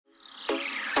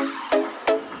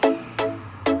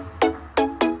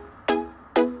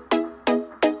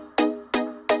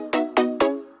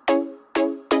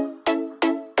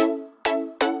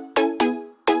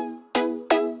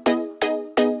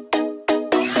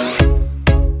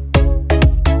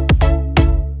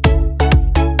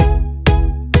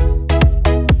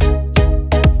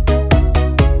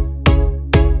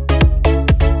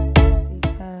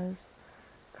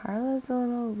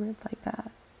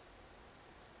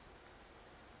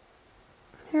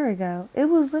Here we go. It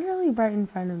was literally right in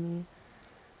front of me.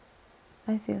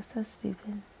 I feel so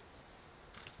stupid.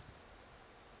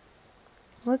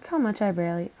 Look how much I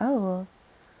barely... Oh.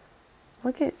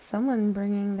 Look at someone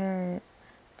bringing their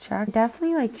track.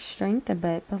 Definitely, like, shrinked a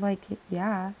bit, but, like,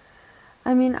 yeah.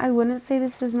 I mean, I wouldn't say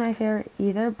this is my favorite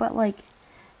either, but, like,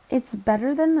 it's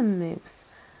better than the moose.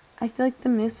 I feel like the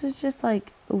moose was just,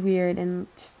 like, weird and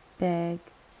just big.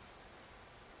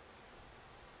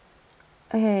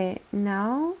 Okay,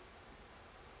 now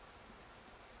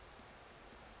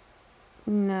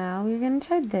we're gonna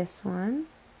try this one.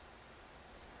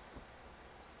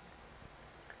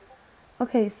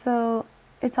 Okay, so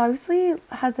it's obviously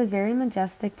has a very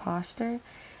majestic posture,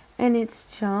 and its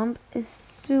jump is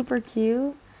super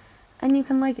cute, and you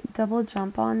can like double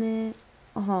jump on it.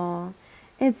 Oh,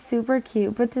 it's super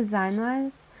cute, but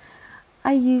design-wise,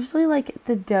 I usually like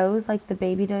the does, like the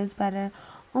baby does better,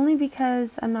 only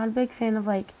because I'm not a big fan of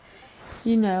like,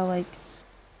 you know, like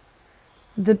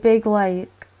the big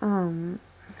like,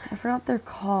 I forgot what they're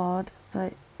called,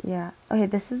 but yeah. Okay,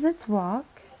 this is its walk.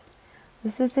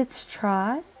 This is its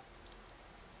trot.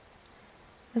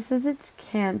 This is its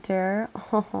canter.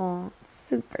 Oh,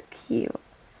 super cute.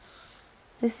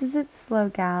 This is its slow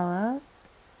gallop.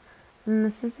 And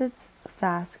this is its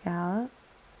fast gallop.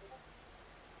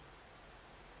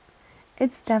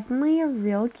 It's definitely a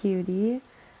real cutie.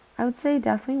 I would say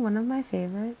definitely one of my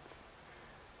favorites.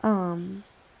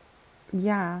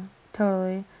 Yeah,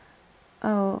 totally.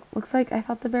 Oh, looks like I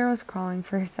thought the bear was crawling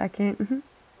for a second.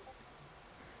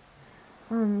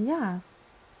 Yeah.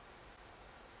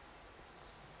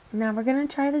 Now we're gonna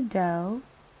try the doe.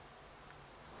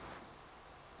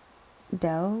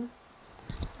 Doe?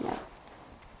 Yeah.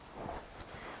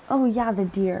 Oh yeah, the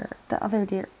deer. The other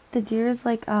deer. The deer is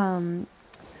like, oh,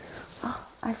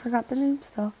 I forgot the name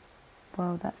still.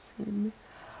 Whoa, that scared me.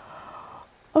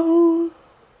 Oh,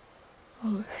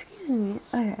 excuse me.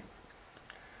 Okay.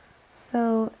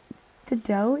 So, the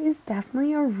doe is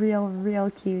definitely a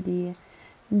real cutie.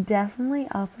 Definitely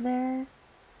up there.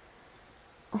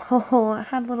 Oh, it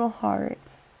had little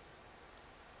hearts.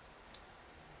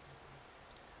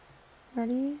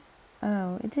 Ready?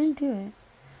 Oh, it didn't do it.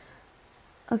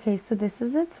 Okay, so this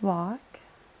is its walk.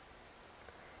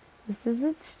 This is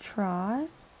its trot.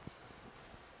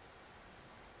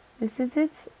 This is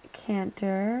its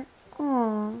canter.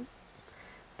 Oh,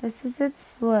 this is its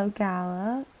slow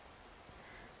gallop.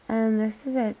 And this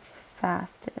is its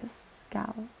fastest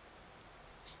gallop.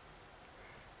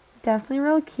 Definitely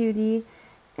real cutie.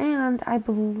 And I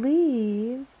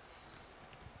believe,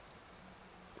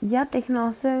 yep, it can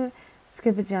also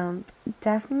skip a jump.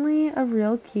 Definitely a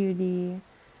real cutie.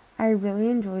 I really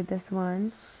enjoyed this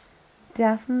one.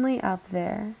 Definitely up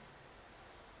there.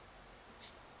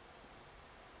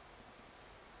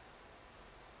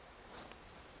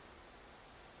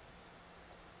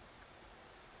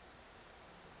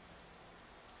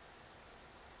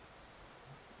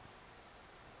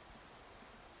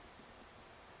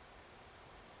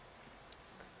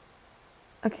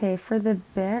 Okay, for the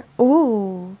bear.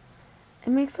 Oh, it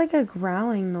makes like a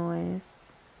growling noise.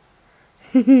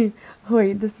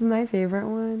 Wait, this is my favorite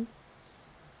one.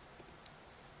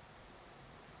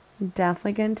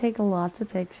 Definitely gonna take lots of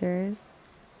pictures.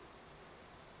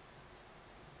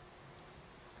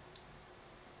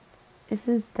 This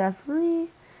is definitely,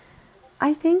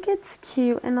 I think it's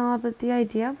cute and all, but the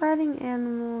idea of riding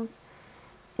animals,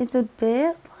 it's a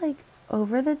bit like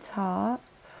over the top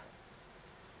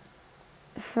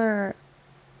for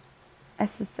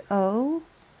SSO,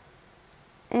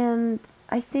 and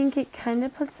I think it kind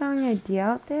of puts the wrong idea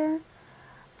out there,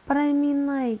 but I mean,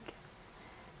 like,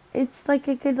 it's like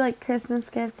a good like Christmas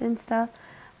gift and stuff.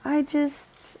 I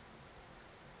just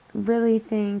really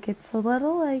think it's a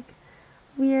little like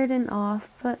weird and off,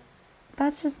 but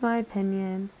that's just my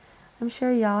opinion. I'm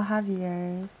sure y'all have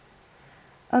yours.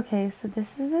 Okay, so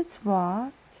this is its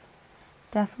walk.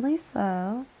 Definitely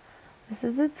slow. This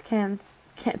is its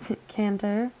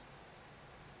canter.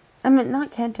 I mean, not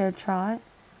canter, trot.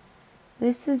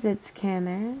 This is its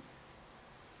canter.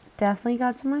 Definitely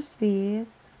got some more speed.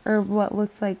 Or what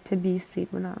looks like to be speed,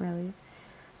 but not really.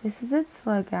 This is its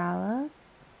slow gallop.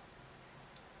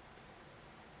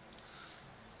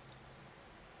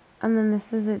 And then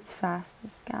this is its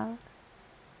fastest gallop.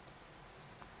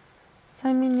 So,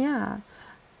 I mean, yeah.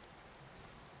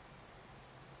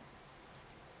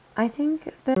 I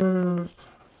think that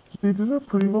they did a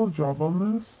pretty well job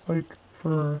on this, like,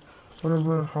 for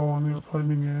whatever, how long they were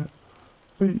planning it.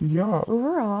 But yeah.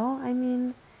 overall, I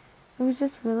mean, it was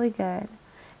just really good.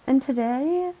 And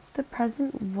today, the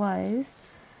present was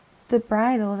the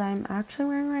bridle that I'm actually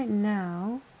wearing right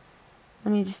now.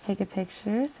 Let me me just take a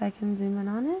picture so I can zoom in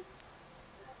on it.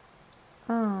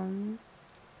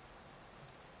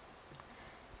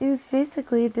 It was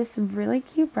basically this really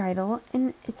cute bridle,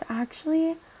 and it's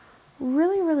actually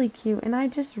really, really cute, and I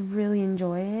just really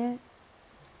enjoy it.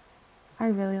 I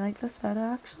really like this photo,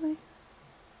 actually.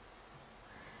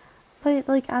 But,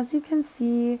 like, as you can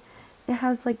see, it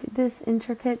has, like, this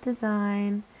intricate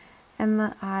design, and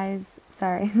the eyes,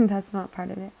 sorry, that's not part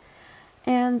of it.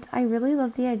 And I really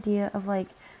love the idea of, like,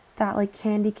 that, like,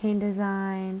 candy cane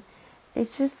design.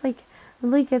 It's just, like,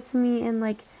 really gets me in,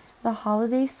 like, the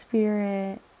holiday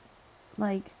spirit.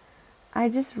 Like, I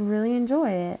just really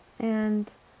enjoy it,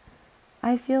 and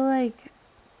I feel like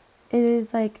it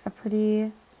is, like, a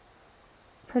pretty,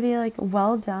 like,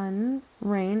 well done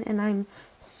rain, and I'm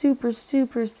super,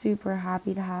 super, super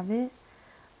happy to have it.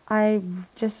 I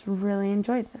just really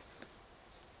enjoy this.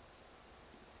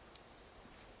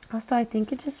 Also, I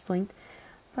think it just blinked,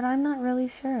 but I'm not really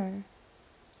sure.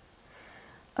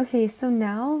 Okay, so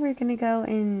now we're gonna go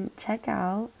and check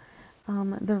out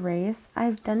the race.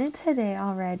 I've done it today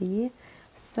already,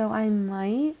 so I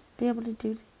might be able to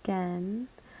do it again,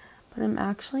 but I'm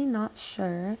actually not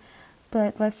sure.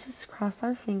 But let's just cross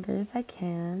our fingers I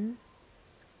can.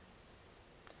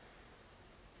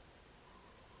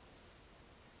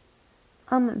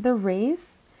 The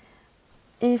race,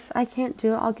 if I can't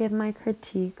do it, I'll give my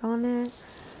critique on it.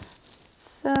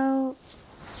 So,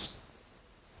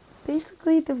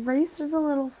 basically, the race is a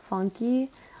little funky.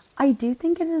 I do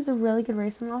think it is a really good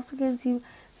race, and it also gives you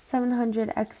 700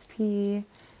 XP,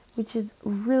 which is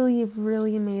really,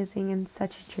 really amazing and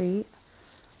such a treat.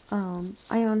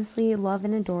 I honestly love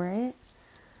and adore it.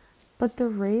 But the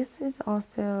race is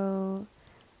also,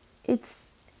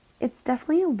 it's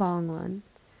definitely a long one.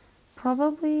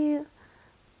 Probably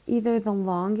either the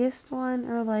longest one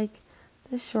or like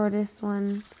the shortest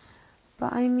one.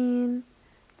 But I mean,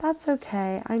 that's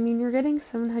okay. I mean, you're getting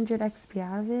 700 XP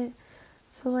out of it.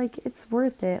 So like, it's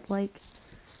worth it. Like,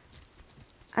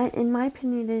 in my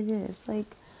opinion, it is. Like,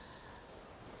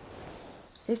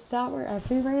 if that were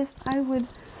every race, I would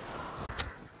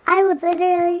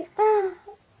literally,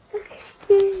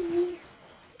 excuse me,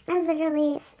 I would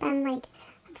literally spend like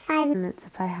 5 minutes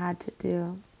if I had to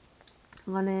do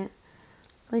on it.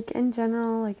 Like, in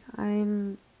general, like,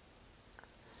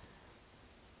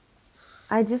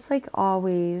 I just like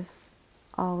always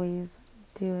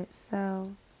do it.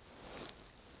 So,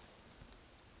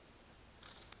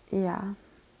 yeah.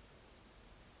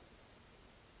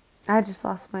 I just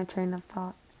lost my train of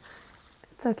thought.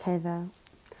 It's okay though.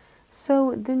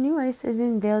 So the new race is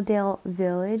in Valedale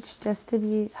Village, just to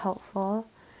be helpful.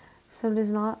 So it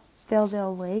is not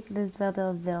Valedale Lake, it is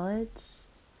Valedale Village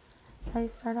that I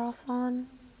start off on.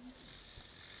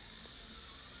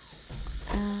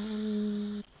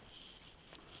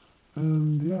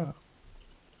 And yeah.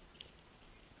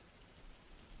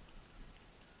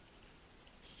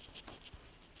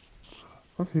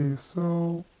 Okay,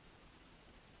 so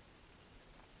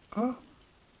uh,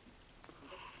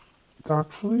 it's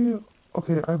actually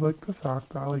okay. I like the fact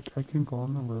that like I can go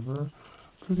in the river,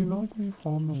 because you know, like when you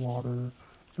fall in the water,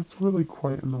 it's really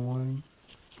quite annoying.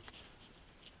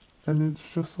 And it's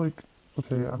just like,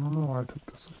 okay, I don't know why I took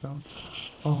this down.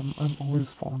 I'm always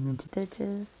falling into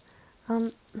Ditches.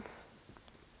 Funny.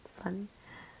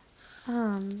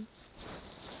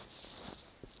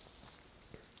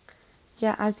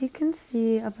 Yeah, as you can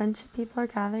see, a bunch of people are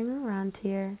gathering around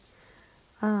here.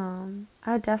 I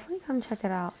would definitely come check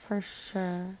it out for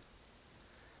sure.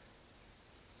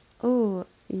 Ooh,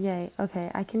 yay. Okay,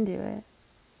 I can do it.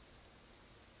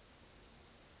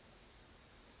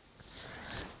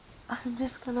 I'm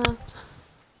just gonna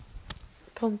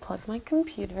go and plug my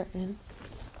computer in.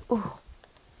 Ooh,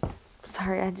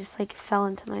 sorry, I just like fell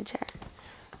into my chair.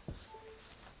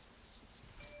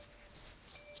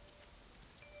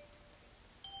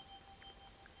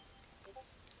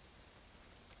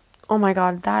 Oh my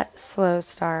god, that slow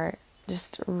start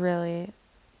just really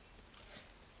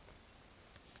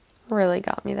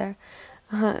got me there.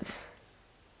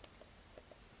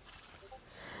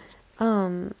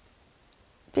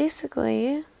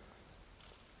 Basically,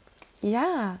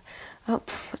 yeah. Oh,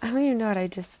 I don't even know what I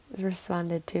just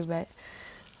responded to, but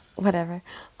whatever.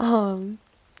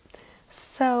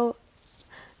 So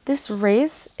this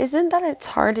race isn't that it's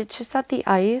hard, it's just that the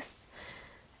ice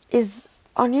is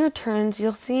on your turns.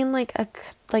 You'll see in like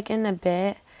in a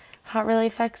bit how it really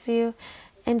affects you,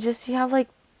 and just you have like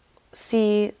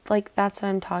that's what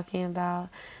I'm talking about.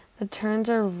 The turns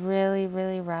are really,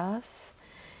 really rough,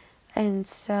 and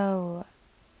so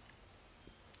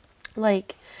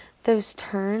like those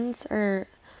turns are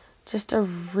just a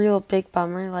real big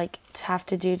bummer, like, to have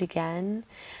to do it again.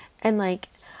 And, like,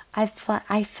 I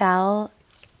fell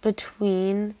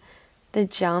between the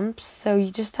jumps, so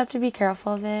you just have to be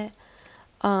careful of it.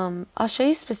 I'll show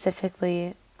you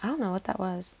specifically. I don't know what that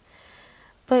was.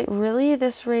 But really,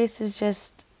 this race is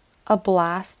just a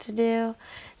blast to do.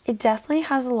 It definitely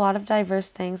has a lot of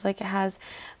diverse things. Like, it has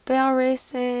bale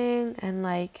racing and,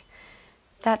 like,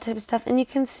 that type of stuff. And you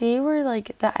can see where,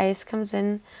 like, the ice comes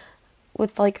in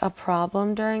with, like, a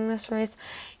problem during this race.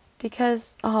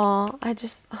 Because, I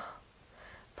just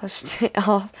pushed it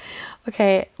off.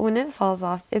 Okay, when it falls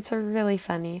off, it's really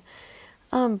funny.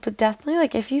 But definitely,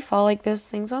 like, if you fall, like, those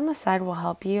things on the side will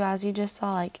help you, as you just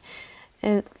saw, like,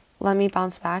 and let me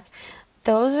bounce back.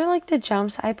 Those are, like, the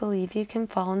jumps I believe you can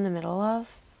fall in the middle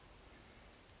of.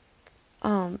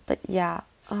 But yeah,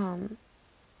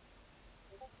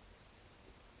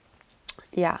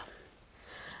 yeah.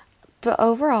 But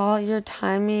overall, your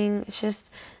timing, it's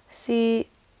just, see,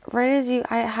 right as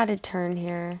I had to turn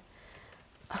here.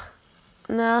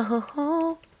 No.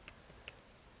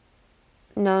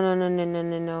 No, no, no, no, no,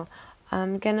 no, no.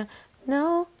 I'm gonna,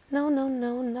 no, no, no,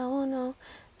 no, no, no,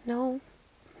 no.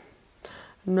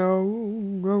 No,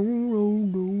 no, no,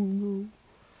 no, no.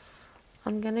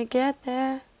 I'm gonna get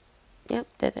there. Yep,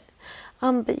 did it.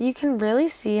 But you can really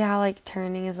see how, like,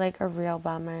 turning is, like, a real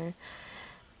bummer.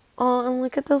 Oh, and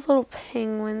look at those little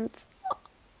penguins.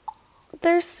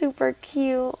 They're super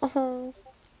cute. Oh.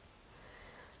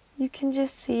 You can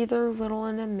just see their little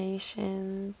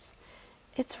animations.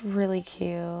 It's really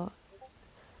cute.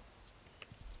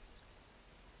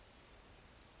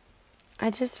 I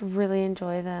just really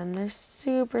enjoy them. They're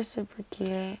super, super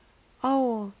cute.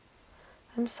 Oh,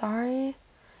 I'm sorry.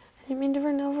 I didn't mean to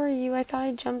run over you. I thought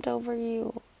I jumped over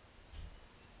you.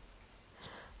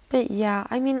 But yeah,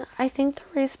 I mean, I think the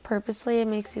race purposely it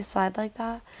makes you slide like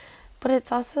that. But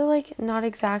it's also, like, not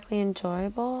exactly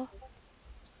enjoyable.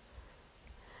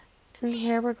 And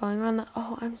here we're going around the...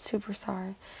 Oh, I'm super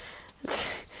sorry.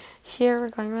 Here we're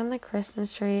going around the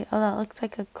Christmas tree. Oh, that looks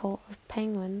like a cult of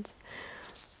penguins.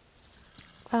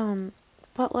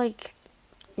 But, like,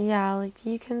 yeah, like,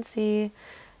 you can see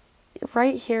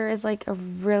right here is, like, a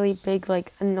really big,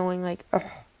 like, annoying, like,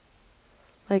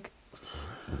 like,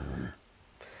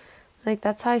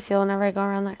 that's how I feel whenever I go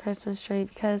around that Christmas tree,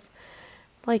 because,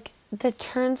 like, the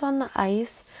turns on the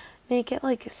ice make it,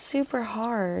 like, super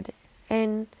hard.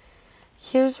 And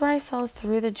here's where I fell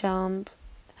through the jump.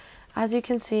 As you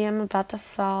can see, I'm about to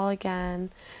fall again,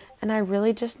 and I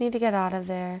really just need to get out of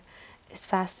there as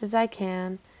fast as I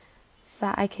can so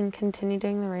that I can continue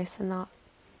doing the race and not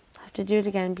have to do it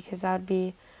again, because that would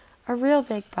be a real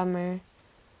big bummer.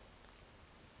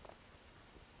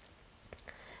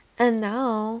 And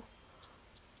now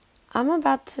I'm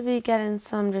about to be getting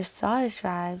some dressage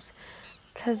vibes,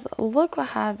 because look what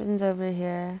happens over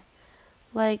here.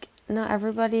 Like, not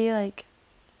everybody, like,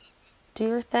 do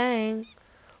your thing.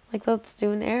 Like, let's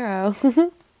do an arrow.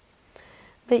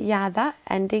 But yeah, that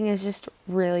ending is just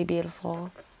really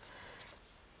beautiful.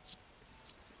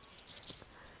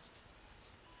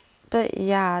 But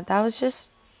yeah, that was just...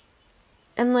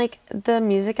 And, like, the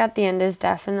music at the end is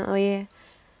definitely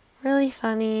really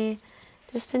funny.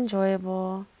 Just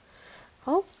enjoyable.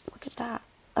 Oh, look at that.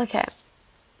 Okay.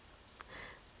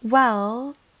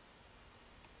 Well...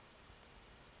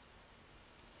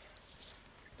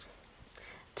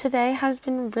 Today has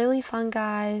been really fun,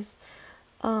 guys.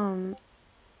 Today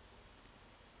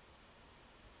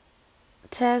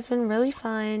has been really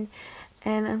fun,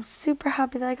 and I'm super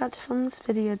happy that I got to film this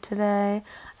video today.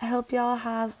 I hope y'all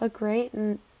have a great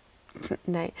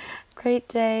night, great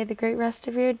day, the great rest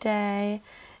of your day,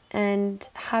 and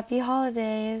happy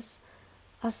holidays.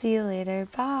 I'll see you later.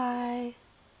 Bye.